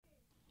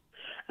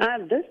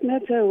This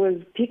matter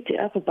was picked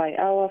up by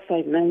our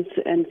finance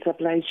and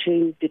supply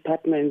chain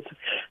departments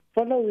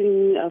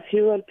following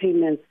fuel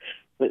payments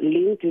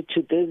linked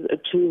to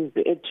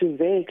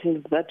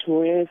vehicles that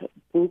were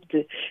booked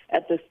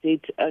at the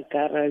state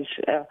garage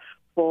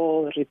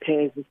for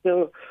repairs.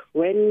 So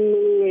when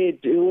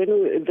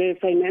the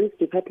finance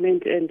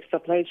department and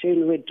supply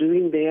chain were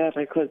doing their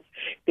records,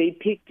 they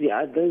picked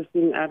those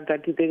things up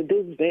that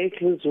those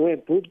vehicles were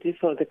booked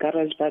for the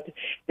garage, but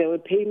there were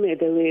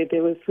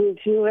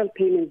fuel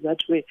payments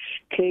that were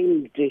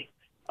claimed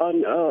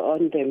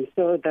on them.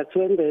 So that's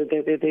when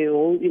the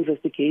whole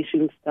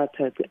investigation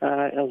started,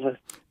 Elvis.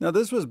 Now,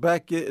 this was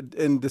back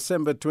in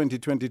December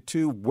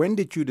 2022. When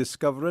did you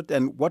discover it,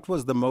 and what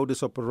was the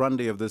modus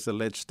operandi of this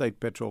alleged state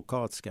petrol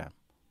card scam?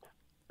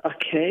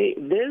 Okay,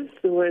 this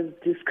was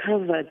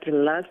discovered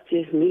last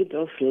year, mid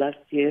of last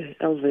year,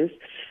 Elvis.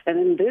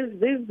 And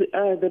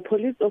the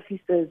police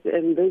officers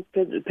and this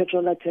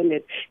petrol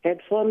attendant had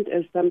formed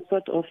some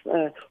sort of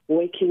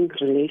working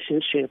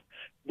relationship.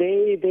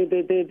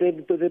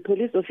 The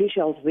police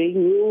officials, they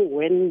knew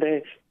when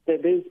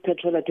these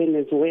petrol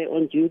attendants were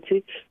on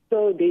duty,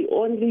 so they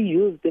only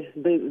used this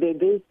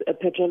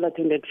petrol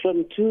attendant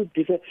from two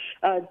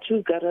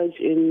garages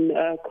in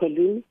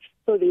Colleen.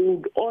 So they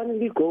would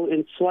only go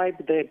and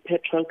swipe the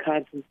petrol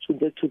cards to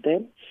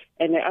them,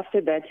 and after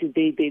that,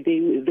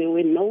 there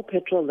were no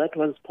petrol that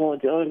was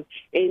poured on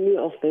any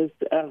of these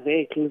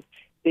vehicles.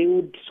 They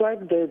would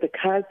swipe the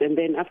cards, and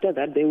then after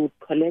that, they would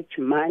collect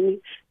money.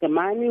 The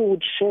money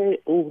would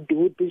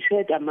be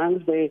shared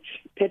amongst the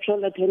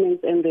petrol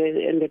attendants and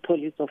the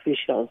police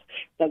officials.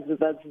 And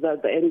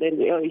then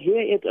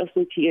here at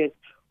SAPS,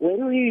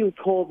 when you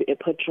pour a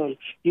petrol,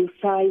 you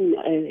sign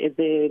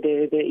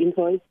the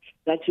invoice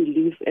that you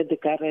leave at the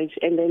garage,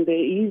 and then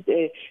there is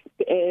a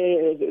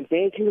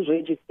vehicle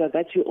register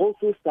that you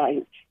also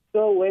sign.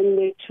 So when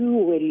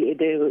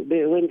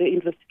when the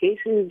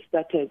investigation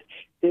started,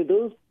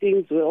 those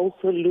things were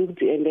also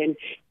looked, and then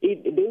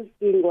this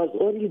thing was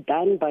only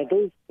done by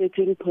those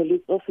certain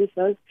police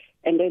officers,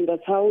 and then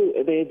that's how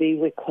they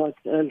were caught.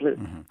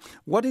 Mm-hmm.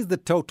 What is the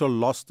total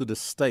loss to the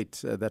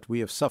state that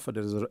we have suffered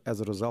as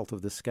a result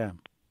of this scam?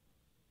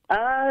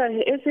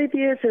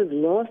 SAPS has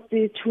lost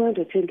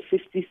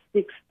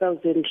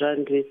 256,000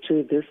 rand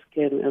to this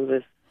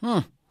scam.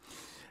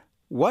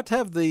 What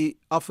have the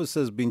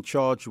officers been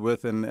charged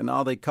with, and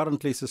are they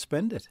currently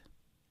suspended?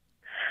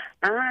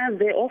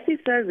 The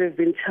officers have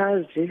been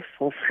charged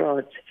for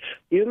fraud.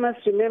 You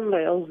must remember,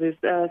 Elvis,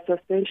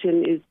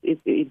 suspension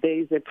there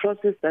is a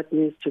process that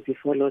needs to be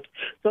followed.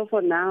 So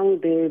for now,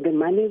 the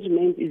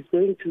management is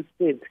going to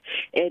sit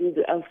and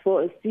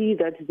see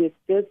that the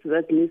steps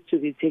that needs to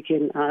be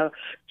taken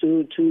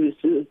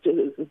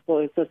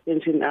for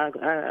suspension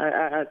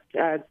are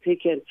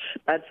taken.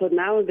 But for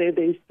now, the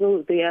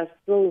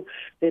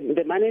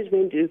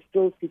management is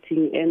still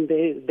sitting, and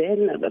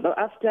then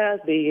after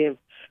they have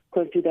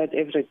considered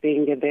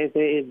everything,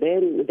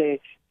 then the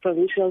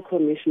provincial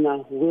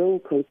commissioner will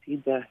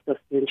consider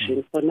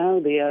suspension. For now,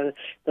 they're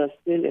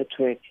still at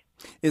work.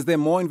 Is there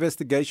more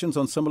investigations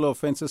on similar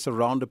offences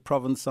around the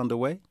province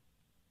underway?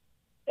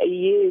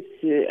 Yes,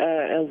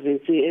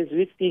 Elvis. As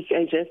we speak,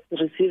 I just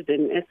received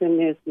an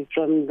SMS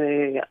from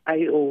the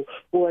IO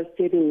who was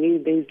telling me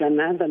there's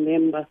another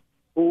member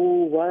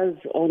who was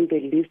on the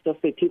list of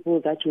the people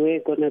that were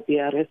going to be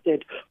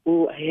arrested,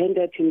 who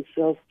handed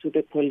himself to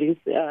the police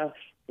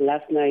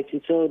last night.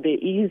 So there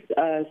is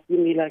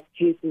similar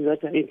cases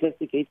that are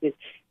investigated,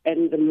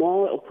 and the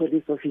more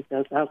police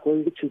officers are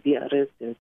going to be arrested.